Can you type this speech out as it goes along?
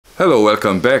Hello,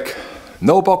 welcome back.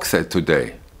 No box set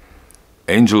today.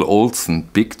 Angel Olsen,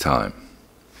 big time.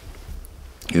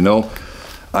 You know,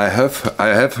 I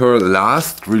have her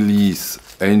last release,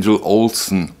 Angel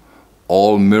Olsen,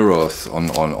 all mirrors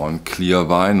on clear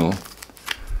vinyl.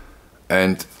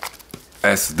 And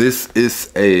as this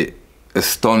is a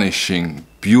astonishing,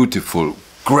 beautiful,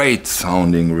 great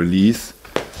sounding release,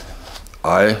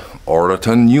 I ordered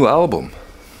a new album.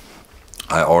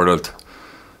 I ordered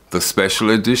the special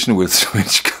edition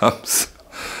which comes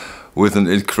with an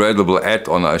incredible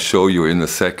add-on I'll show you in a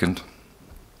second.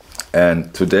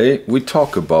 And today we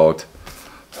talk about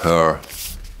her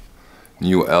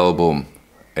new album,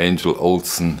 Angel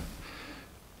Olsen,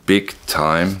 Big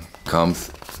Time.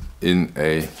 Comes in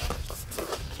a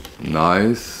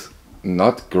nice,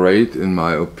 not great in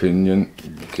my opinion,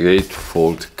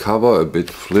 gatefold cover, a bit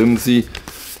flimsy.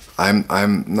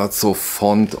 I'm not so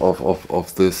fond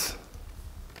of this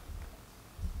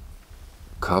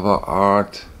cover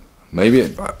art.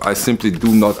 Maybe I simply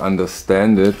do not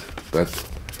understand it. That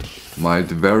might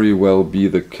very well be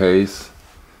the case.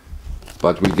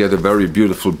 But we get a very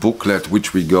beautiful booklet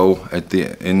which we go at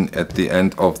the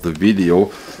end of the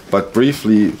video. But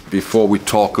briefly, before we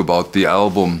talk about the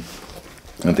album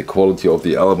and the quality of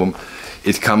the album,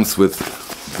 it comes with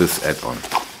this add-on,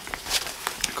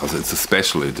 because it's a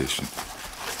special edition.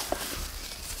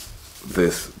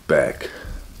 This bag.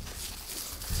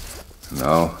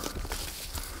 Now,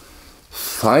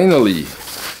 finally,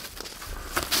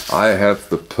 I have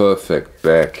the perfect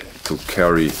bag to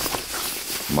carry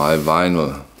my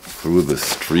vinyl through the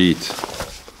street,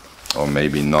 or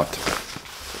maybe not.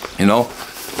 You know,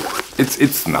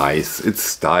 it's nice, it's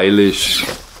stylish,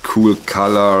 cool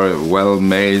color, well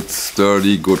made,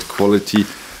 sturdy, good quality.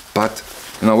 But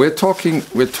you know, we're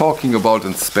talking about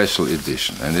a special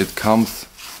edition, and it comes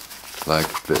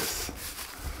like this.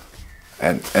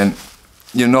 And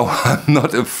you know, I'm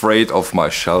not afraid of my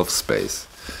shelf space.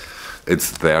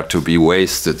 It's there to be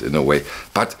wasted in a way.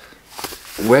 But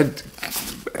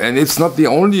and it's not the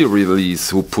only release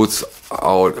who puts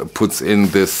in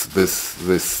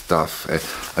this stuff.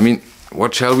 I mean,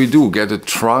 what shall we do? Get a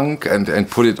trunk and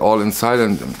put it all inside?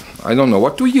 And I don't know.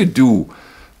 What do you do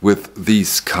with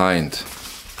these kind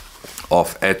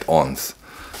of add-ons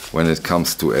when it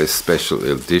comes to a special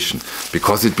edition?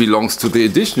 Because it belongs to the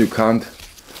edition. You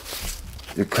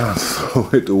can't throw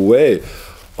it away.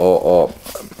 Or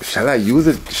shall I use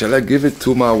it? Shall I give it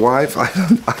to my wife?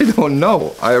 I don't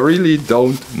know. I really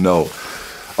don't know.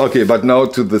 Okay, but now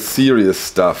to the serious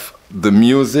stuff. The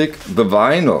music, the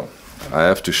vinyl. I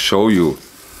have to show you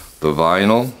the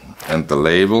vinyl and the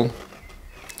label,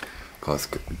 because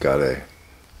it got a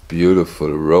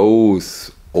beautiful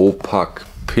rose, opaque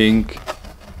pink.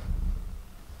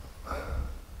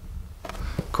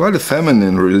 Quite a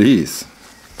feminine release,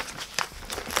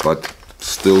 but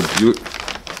still beautiful.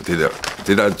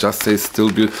 Did I just say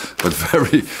still beautiful?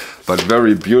 But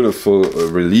very beautiful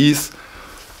release.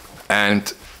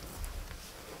 And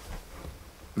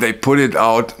they put it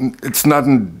out. It's not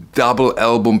a double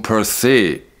album per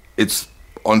se. It's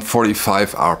on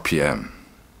 45 RPM.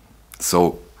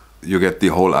 So you get the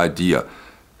whole idea.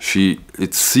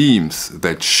 It seems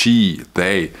that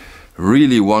they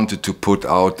really wanted to put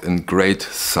out a great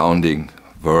sounding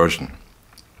version.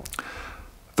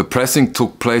 The pressing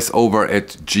took place over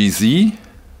at GZ,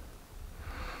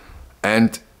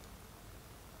 and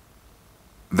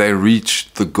they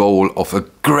reached the goal of a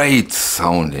great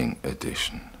sounding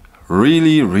edition.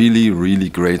 Really, really, really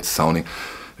great sounding.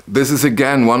 This is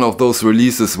again one of those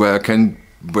releases where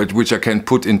which I can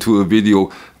put into a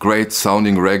video. Great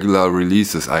sounding regular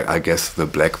releases. I guess the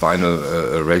black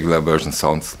vinyl regular version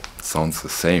sounds the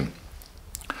same.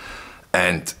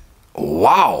 And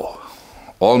wow!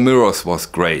 All Mirrors was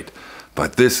great,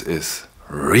 but this is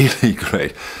really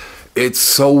great. It's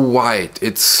so wide,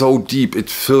 it's so deep, it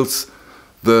fills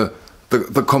the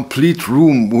complete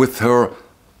room with her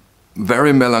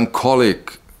very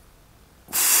melancholic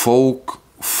folk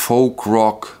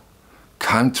rock,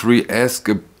 country-esque,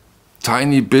 a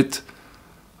tiny bit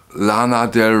Lana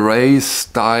Del Rey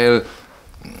style.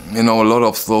 You know, a lot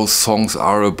of those songs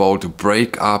are about a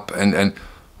breakup and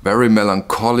very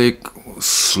melancholic,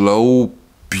 slow,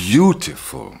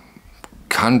 beautiful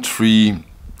country,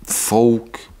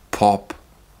 folk, pop.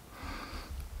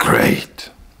 Great.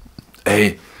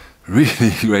 A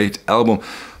really great album.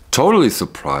 Totally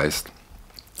surprised.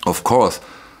 Of course,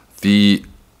 the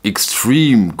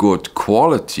extreme good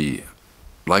quality,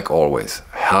 like always,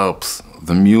 helps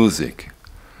the music.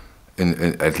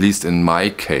 At least in my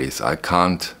case, I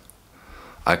can't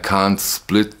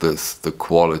split the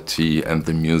quality and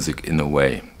the music in a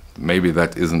way. Maybe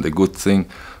that isn't a good thing,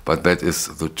 but that is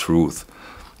the truth.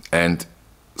 And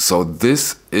so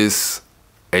this is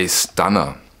a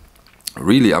stunner.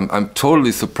 Really, I'm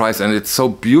totally surprised, and it's so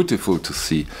beautiful to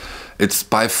see. It's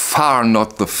by far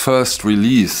not the first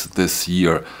release this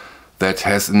year that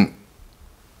has a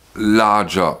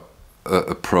larger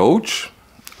approach.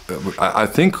 I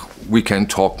think we can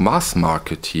talk mass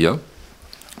market here,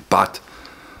 but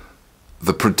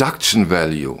the production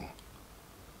value,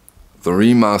 the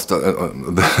remaster,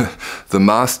 the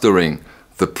mastering,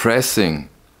 the pressing,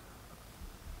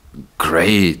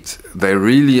 great. They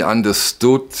really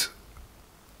understood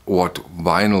what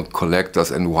vinyl collectors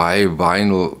and why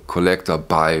vinyl collector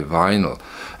buy vinyl.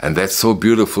 And that's so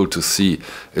beautiful to see.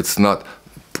 It's not,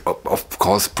 of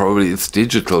course, probably it's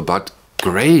digital, but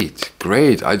great,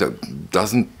 great.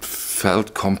 Doesn't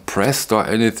felt compressed or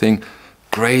anything.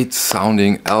 Great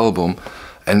sounding album.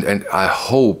 And I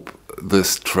hope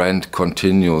this trend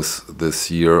continues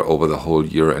this year, over the whole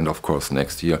year, and of course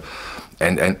next year.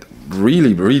 And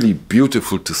really, really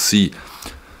beautiful to see.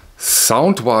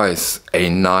 Sound-wise, a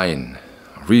 9.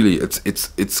 Really,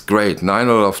 it's great. 9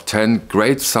 out of 10.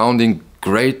 Great sounding,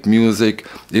 great music.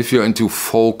 If you're into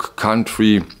folk,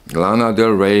 country, Lana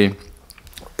Del Rey,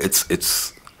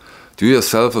 do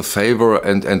yourself a favor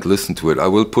and listen to it. I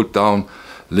will put down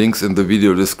links in the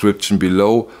video description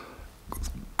below.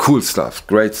 Cool stuff,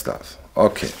 great stuff.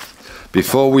 Okay,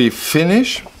 before we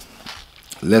finish,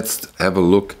 let's have a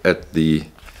look at the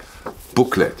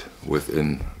booklet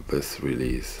within this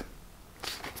release.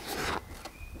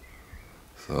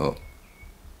 So,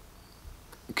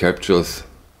 captures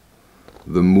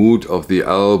the mood of the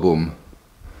album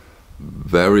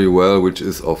very well, which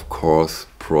is of course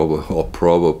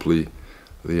probably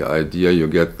the idea. You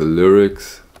get the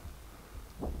lyrics,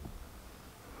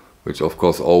 which of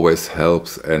course always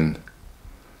helps a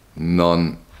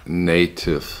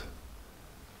non-native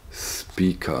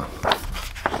speaker.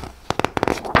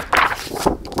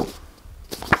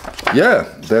 Yeah,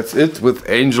 that's it with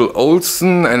Angel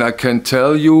Olsen, and I can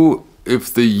tell you,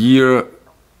 if the year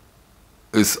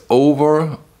is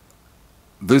over,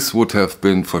 this would have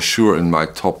been for sure in my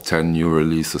top 10 new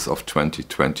releases of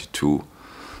 2022.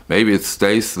 Maybe it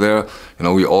stays there. You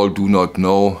know, we all do not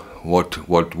know what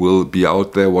will be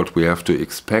out there, what we have to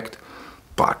expect,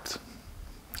 but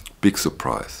big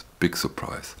surprise, big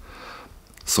surprise.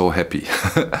 So happy.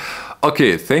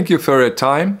 Okay, thank you for your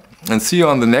time, and see you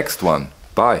on the next one.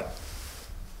 Bye.